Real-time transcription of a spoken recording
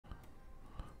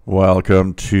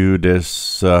Welcome to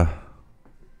this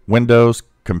Windows,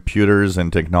 Computers,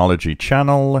 and Technology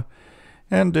channel.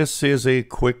 And this is a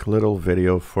quick little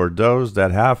video for those that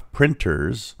have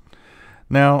printers.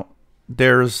 Now,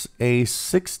 there's a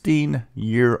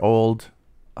 16-year-old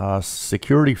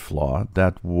security flaw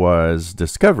that was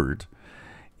discovered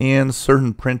in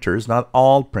certain printers. Not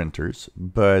all printers,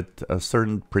 but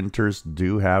certain printers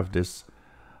do have this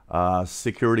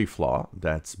security flaw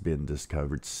that's been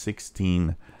discovered.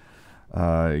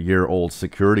 16-year-old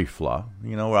security flaw.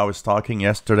 You know, I was talking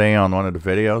yesterday on one of the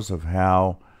videos of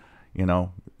how, you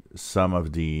know, some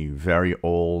of the very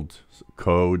old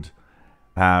code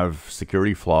have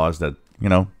security flaws that, you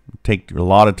know, take a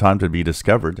lot of time to be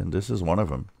discovered, and this is one of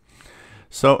them.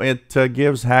 So it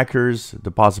gives hackers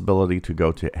the possibility to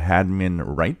go to admin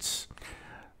rights.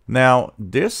 Now,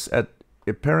 this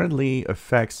apparently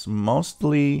affects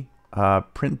mostly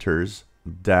printers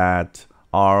that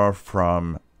are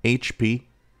from HP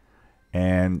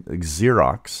and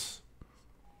Xerox,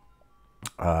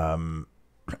 and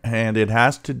it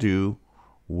has to do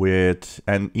with,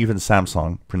 and even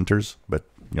Samsung printers, but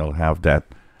you'll have that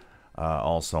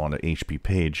also on the HP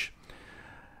page.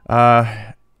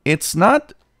 It's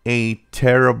not a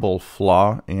terrible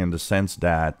flaw in the sense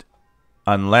that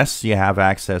unless you have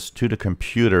access to the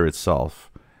computer itself,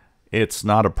 it's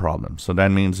not a problem. So that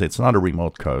means it's not a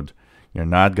remote code. You're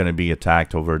not going to be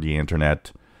attacked over the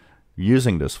internet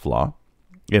using this flaw.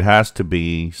 It has to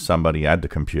be somebody at the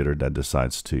computer that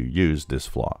decides to use this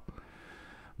flaw.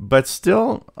 But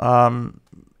still,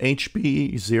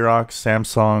 HP, Xerox,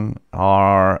 Samsung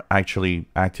are actually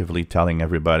actively telling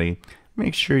everybody,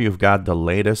 make sure you've got the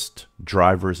latest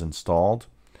drivers installed.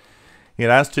 It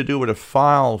has to do with a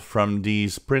file from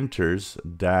these printers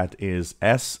that is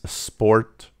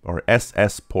sport or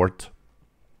ssport.sys,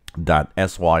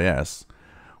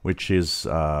 which is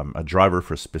a driver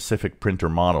for specific printer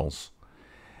models.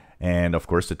 And of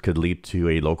course, it could lead to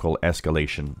a local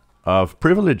escalation of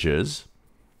privileges,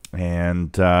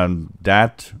 and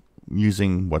that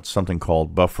using what's something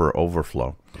called buffer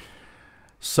overflow.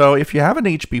 So if you have an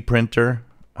HP printer,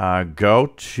 go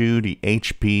to the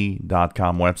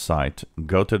hp.com website,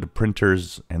 go to the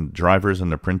printers and drivers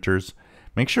and the printers.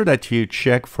 Make sure that you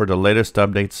check for the latest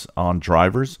updates on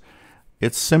drivers.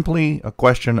 It's simply a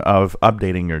question of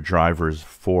updating your drivers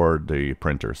for the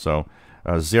printer. So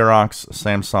Xerox,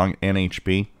 Samsung, and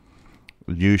HP,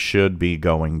 you should be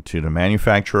going to the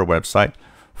manufacturer website,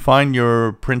 find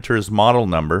your printer's model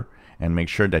number, and make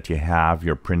sure that you have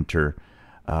your printer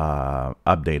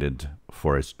updated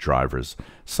for its drivers.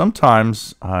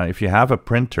 Sometimes if you have a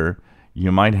printer,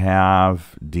 you might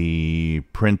have the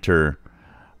printer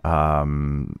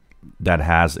that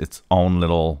has its own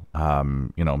little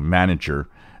manager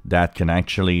that can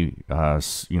actually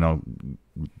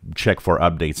check for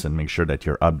updates and make sure that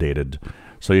you're updated.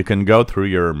 So you can go through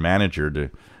your manager, the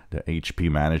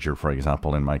HP manager, for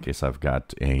example. In my case, I've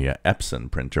got a Epson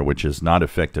printer, which is not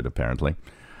affected apparently.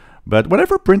 But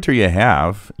whatever printer you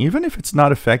have, even if it's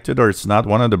not affected or it's not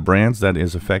one of the brands that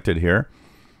is affected here,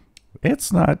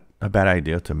 it's not a bad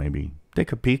idea to maybe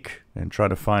take a peek and try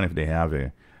to find if they have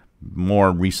a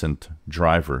more recent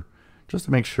driver, just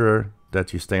to make sure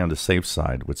that you stay on the safe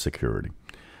side with security.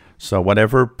 So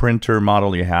whatever printer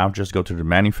model you have, just go to the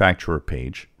manufacturer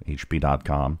page,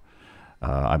 hp.com.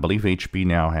 I believe HP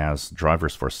now has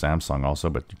drivers for Samsung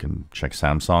also, but you can check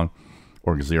Samsung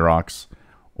or Xerox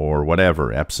or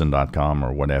whatever, Epson.com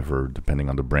or whatever, depending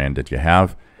on the brand that you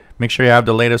have. Make sure you have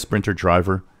the latest printer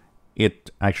driver.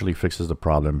 It actually fixes the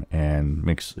problem and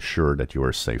makes sure that you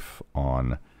are safe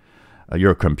on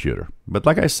your computer. But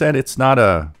like I said, it's not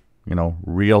a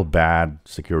real bad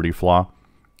security flaw.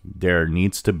 There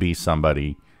needs to be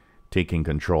somebody taking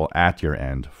control at your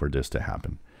end for this to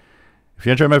happen. If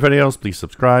you enjoy my videos, please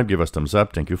subscribe, give us thumbs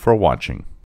up. Thank you for watching.